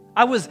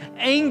 I was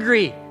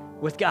angry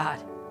with God.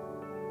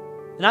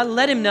 And I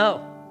let him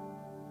know.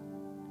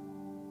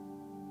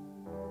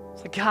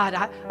 It's like,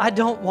 God, I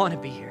don't want to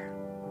be here.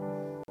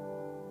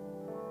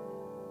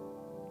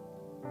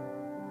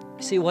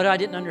 See, what I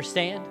didn't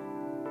understand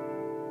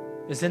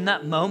is in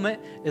that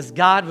moment is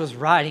God was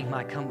writing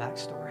my comeback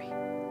story.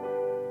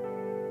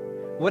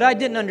 What I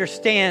didn't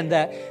understand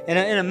that in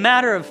a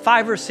matter of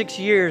 5 or 6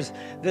 years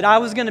that I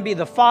was going to be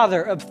the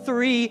father of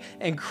 3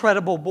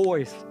 incredible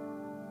boys.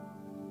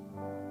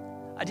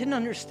 I didn't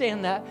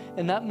understand that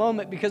in that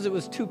moment because it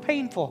was too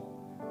painful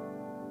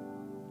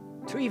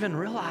to even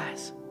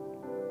realize.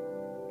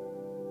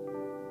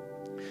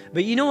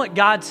 But you know what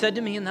God said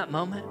to me in that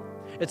moment?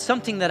 It's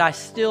something that I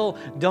still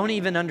don't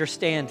even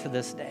understand to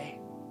this day.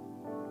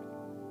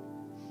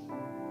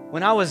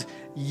 When I was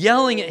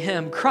yelling at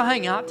him,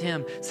 crying out to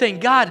him, saying,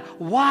 God,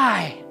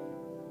 why?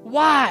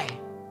 Why?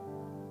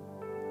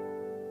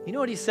 You know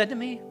what he said to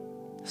me?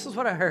 This is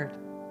what I heard.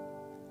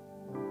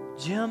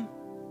 Jim,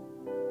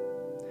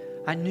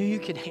 I knew you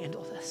could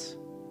handle this.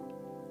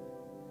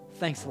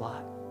 Thanks a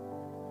lot.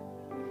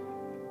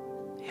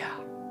 Yeah.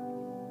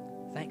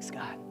 Thanks,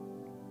 God.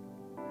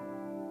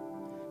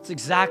 It's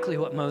exactly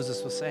what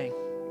Moses was saying.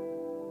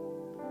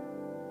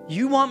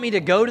 You want me to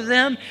go to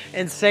them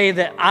and say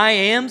that I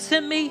am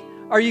sent me?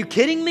 Are you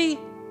kidding me?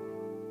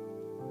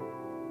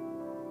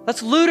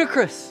 That's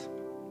ludicrous.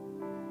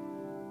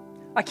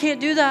 I can't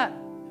do that.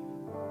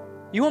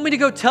 You want me to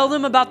go tell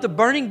them about the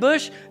burning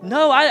bush?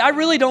 No, I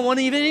really don't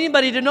want even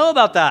anybody to know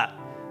about that.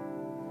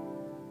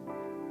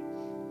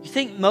 You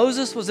think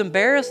Moses was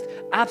embarrassed?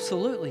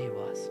 Absolutely he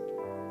was.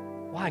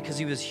 Why? Because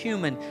he was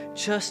human,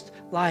 just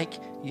like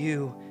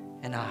you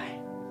and I.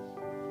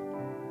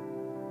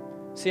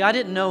 See, I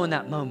didn't know in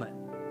that moment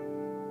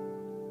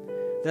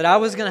that I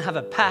was going to have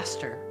a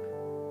pastor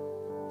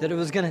that it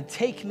was going to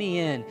take me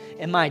in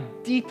my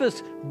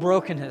deepest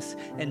brokenness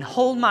and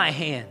hold my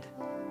hand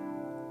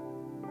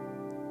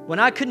when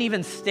I couldn't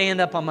even stand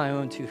up on my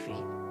own 2 feet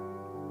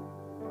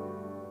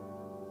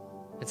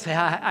and say,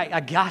 I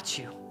got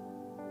you.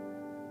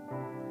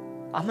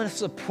 I'm going to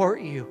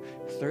support you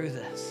through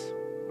this.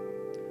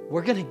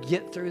 We're going to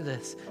get through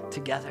this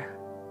together.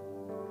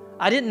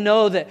 I didn't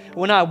know that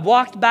when I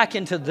walked back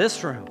into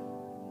this room,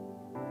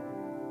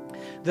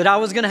 that I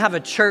was going to have a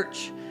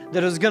church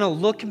that was going to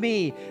look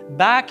me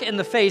back in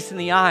the face, in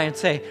the eye, and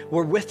say,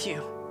 we're with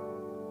you.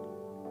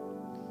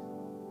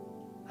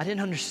 I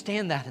didn't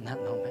understand that in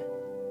that moment.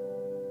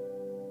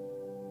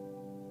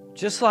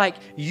 Just like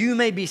you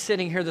may be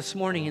sitting here this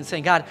morning and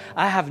saying, God,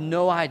 I have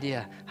no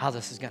idea how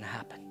this is going to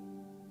happen.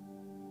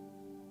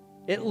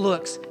 It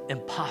looks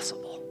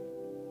impossible.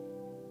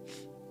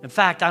 In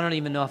fact, I don't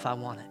even know if I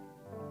want it.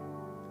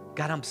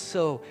 God, I'm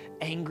so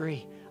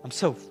angry. I'm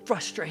so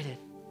frustrated.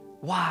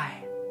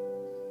 Why?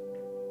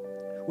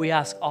 We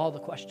ask all the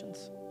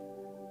questions.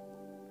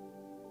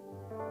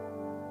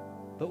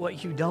 But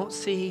what you don't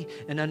see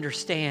and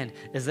understand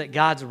is that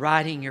God's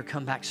writing your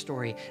comeback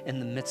story in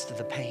the midst of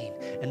the pain,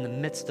 in the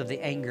midst of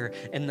the anger,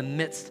 in the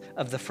midst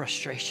of the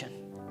frustration.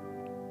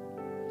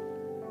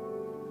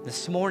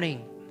 This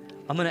morning,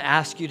 I'm going to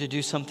ask you to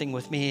do something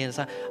with me. I'm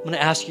going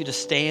to ask you to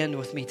stand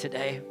with me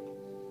today.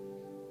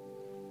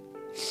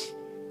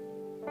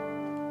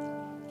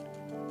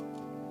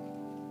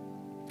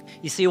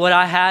 You see, what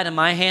I had in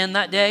my hand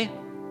that day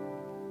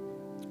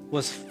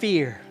was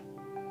fear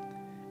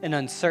and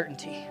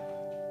uncertainty.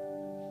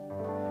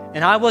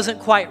 And I wasn't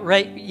quite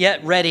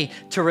yet ready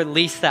to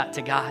release that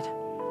to God.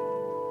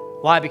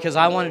 Why? Because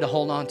I wanted to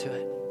hold on to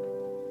it.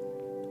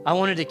 I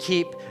wanted to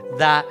keep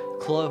that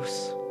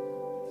close.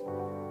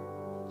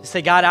 To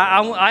say, God,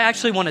 I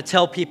actually want to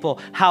tell people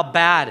how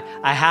bad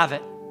I have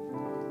it.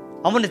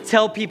 I want to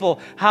tell people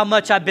how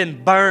much I've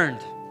been burned.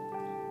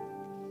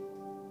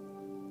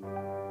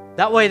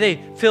 That way they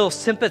feel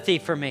sympathy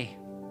for me.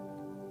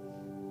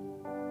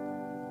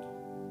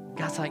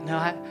 God's like, no,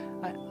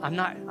 I'm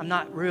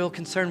not real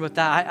concerned with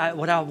that.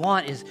 What I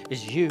want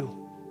is you.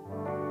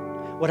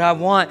 What I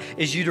want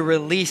is you to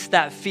release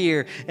that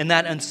fear and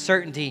that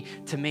uncertainty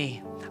to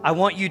me. I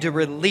want you to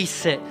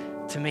release it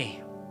to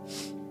me.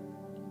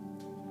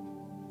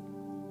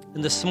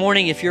 And this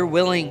morning, if you're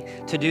willing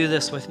to do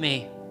this with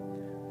me,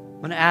 I'm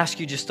going to ask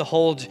you just to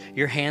hold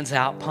your hands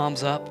out,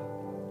 palms up.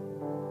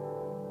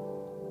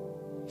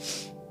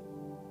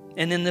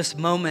 And in this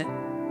moment,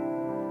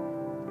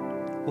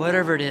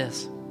 whatever it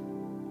is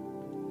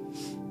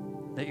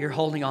that you're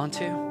holding on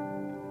to,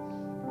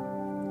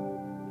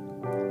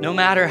 no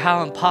matter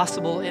how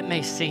impossible it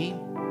may seem,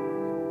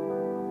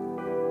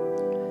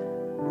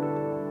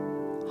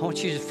 I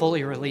want you to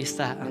fully release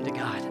that unto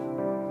God.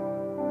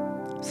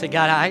 Say,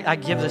 God, I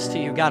give this to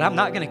you. God, I'm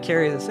not going to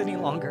carry this any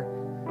longer.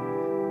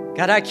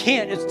 God, I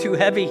can't. It's too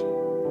heavy.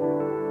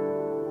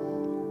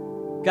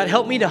 God,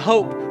 help me to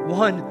hope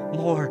one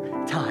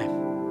more time.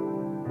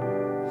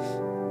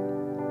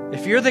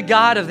 If you're the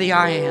God of the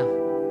I am,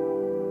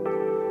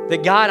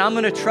 that God, I'm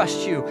going to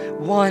trust you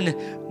one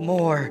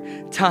more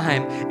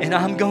time, and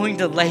I'm going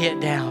to lay it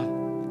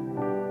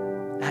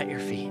down at your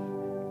feet.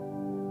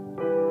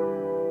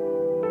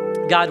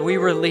 God, we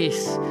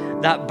release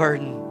that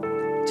burden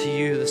to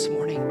you this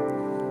morning.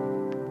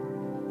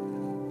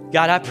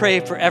 God, I pray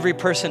for every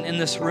person in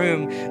this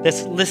room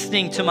that's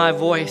listening to my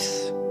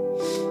voice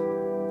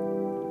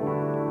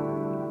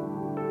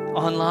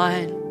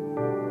online,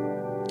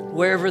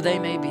 wherever they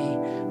may be,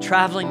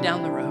 traveling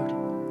down the road.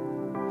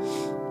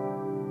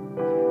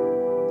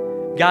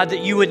 God, that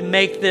you would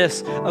make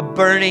this a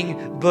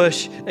burning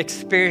bush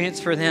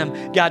experience for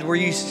them. God, where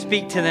you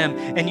speak to them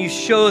and you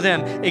show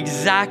them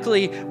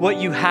exactly what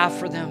you have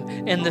for them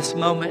in this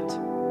moment.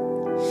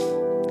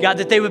 God,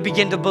 that they would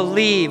begin to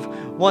believe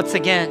once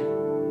again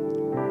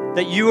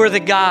that you are the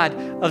God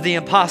of the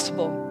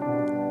impossible.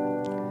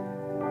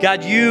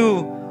 God,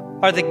 you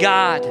are the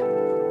God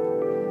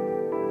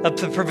of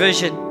the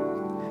provision.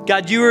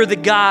 God, you are the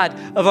God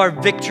of our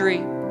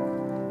victory.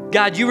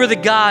 God, you are the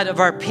God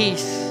of our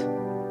peace.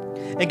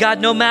 And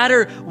God, no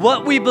matter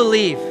what we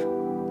believe,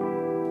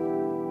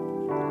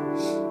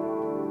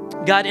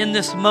 God, in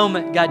this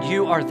moment, God,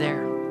 you are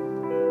there.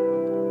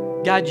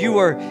 God, you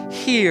are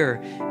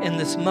here in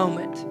this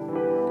moment.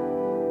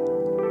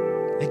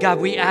 And God,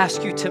 we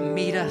ask you to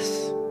meet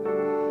us,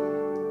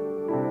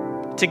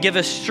 to give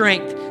us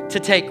strength to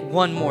take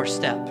one more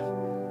step.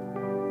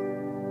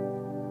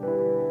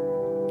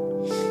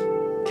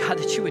 God,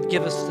 that you would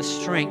give us the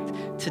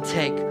strength to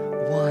take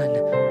one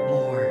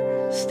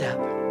more step,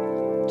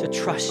 to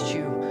trust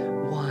you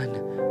one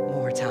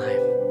more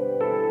time.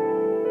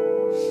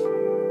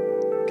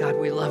 God,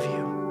 we love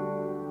you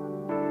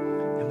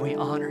and we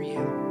honor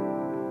you.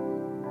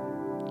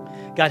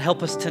 God,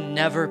 help us to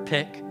never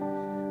pick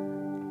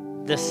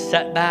this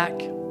setback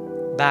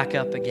back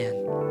up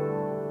again.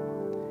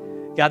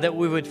 God, that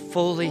we would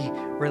fully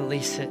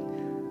release it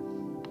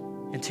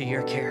into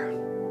your care.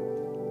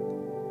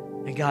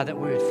 And God, that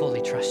we would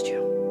fully trust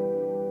you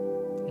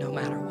no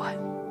matter what.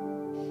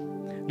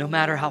 No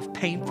matter how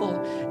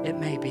painful it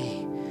may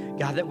be,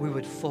 God, that we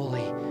would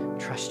fully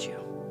trust you.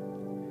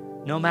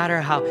 No matter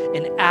how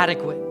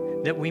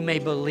inadequate that we may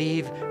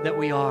believe that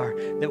we are,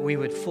 that we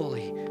would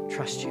fully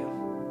trust you.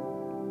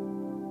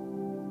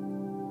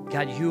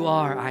 God, you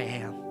are I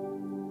am.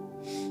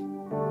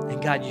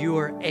 And God, you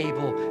are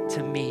able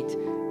to meet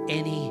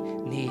any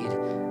need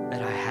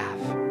that I have.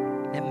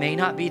 It may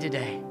not be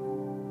today.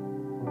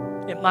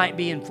 It might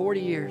be in 40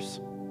 years.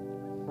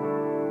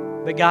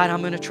 But God, I'm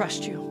going to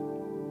trust you.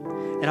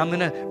 And I'm going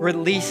to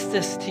release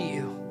this to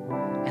you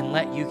and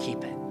let you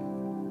keep it.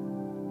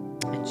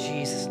 In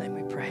Jesus' name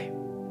we pray.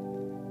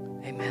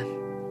 Amen.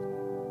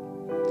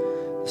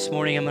 This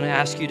morning I'm going to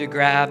ask you to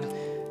grab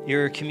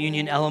your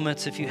communion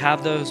elements if you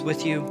have those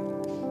with you.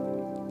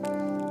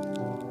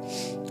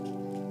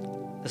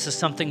 This is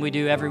something we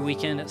do every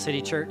weekend at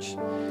City Church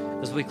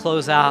as we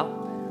close out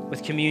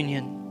with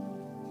communion.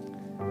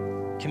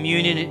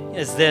 Communion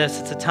is this.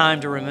 It's a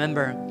time to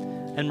remember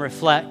and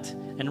reflect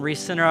and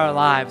recenter our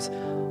lives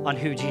on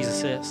who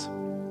Jesus is.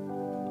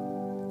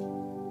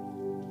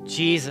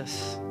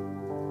 Jesus,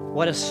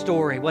 what a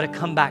story, what a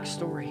comeback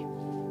story.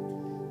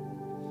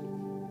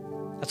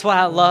 That's why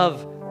I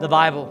love the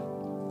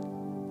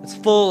Bible. It's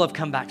full of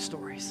comeback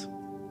stories.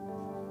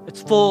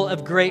 It's full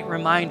of great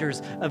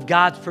reminders of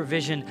God's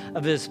provision,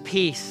 of his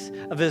peace,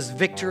 of his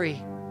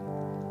victory,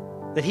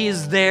 that he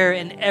is there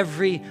in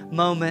every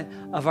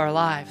moment of our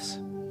lives.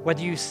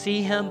 Whether you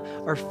see him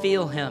or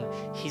feel him,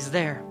 he's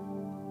there.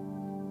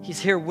 He's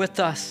here with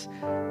us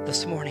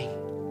this morning.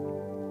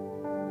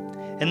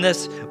 And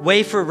this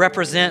wafer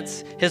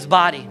represents his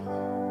body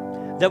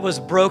that was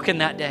broken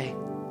that day.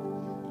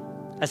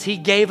 As he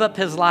gave up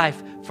his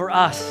life for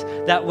us,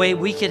 that way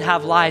we could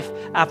have life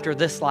after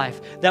this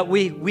life, that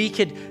we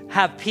could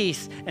have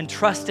peace and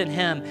trust in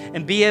him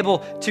and be able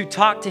to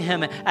talk to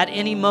him at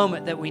any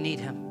moment that we need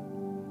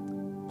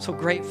him. So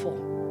grateful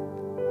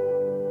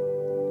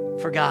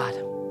for God,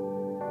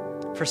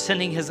 for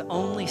sending his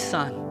only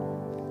son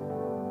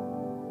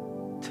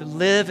to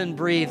live and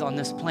breathe on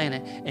this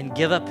planet and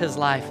give up his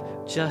life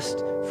just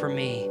for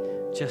me,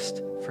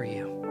 just for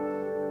you.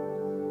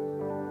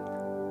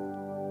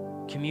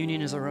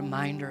 Communion is a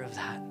reminder of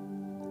that.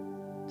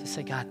 To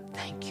say, God,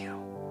 thank you.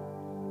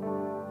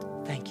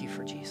 Thank you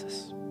for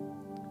Jesus.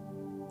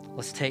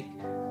 Let's take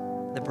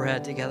the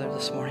bread together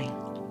this morning.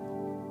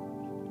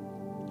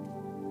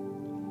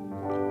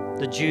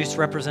 The juice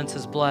represents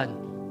his blood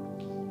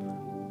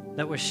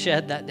that was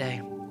shed that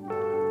day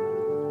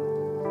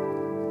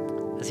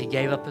as he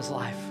gave up his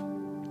life.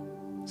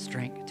 Let's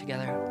drink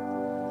together.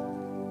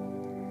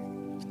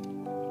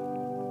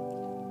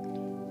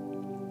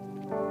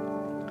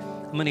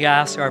 I'm going to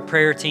ask our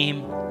prayer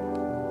team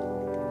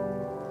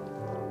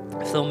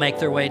if they'll make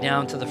their way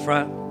down to the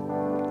front.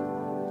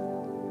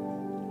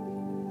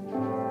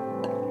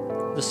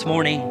 This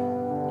morning,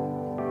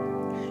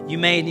 you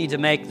may need to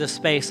make this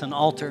space an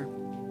altar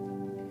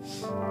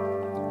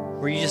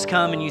where you just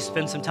come and you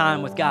spend some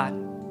time with God.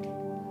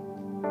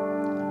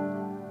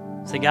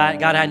 Say,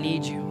 God, I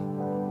need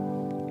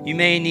you. You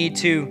may need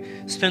to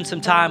spend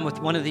some time with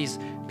one of these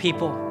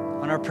people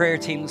on our prayer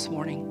team this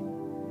morning.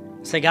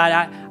 Say, God,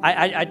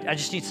 I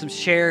just need to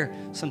share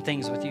some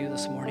things with you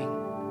this morning.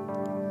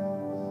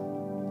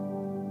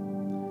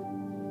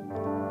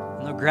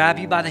 And they'll grab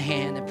you by the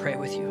hand and pray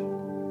with you.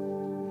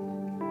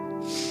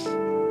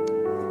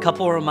 A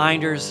couple of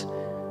reminders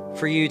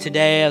for you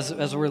today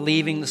as we're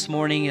leaving this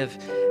morning. If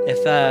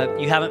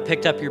you haven't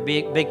picked up your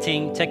big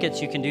team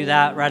tickets, you can do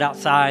that right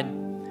outside.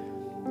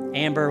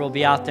 Amber will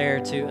be out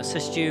there to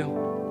assist you.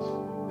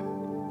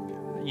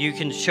 You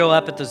can show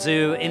up at the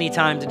zoo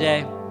anytime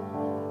today.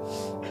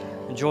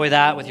 Enjoy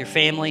that with your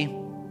family.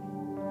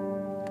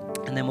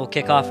 And then we'll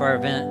kick off our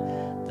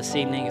event this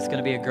evening. It's going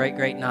to be a great,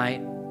 great night.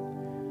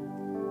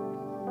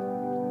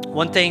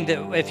 One thing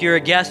that if you're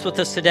a guest with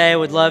us today, I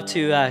would love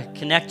to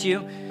connect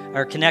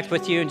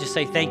with you and just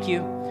say thank you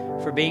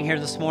for being here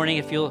this morning.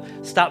 If you'll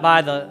stop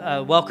by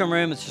the welcome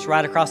room, it's just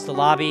right across the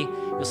lobby.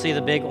 You'll see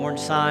the big orange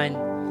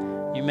sign.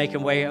 You're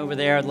making way over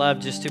there. I'd love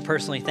just to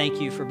personally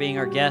thank you for being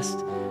our guest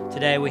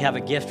today. We have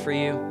a gift for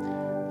you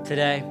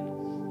today.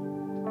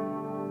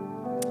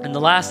 And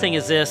the last thing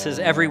is this, is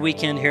every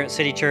weekend here at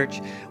City Church,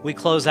 we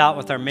close out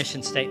with our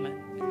mission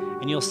statement.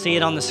 And you'll see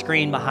it on the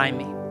screen behind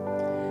me.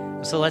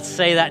 So let's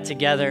say that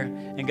together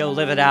and go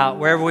live it out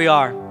wherever we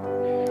are.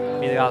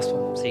 Be the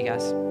gospel. See you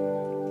guys.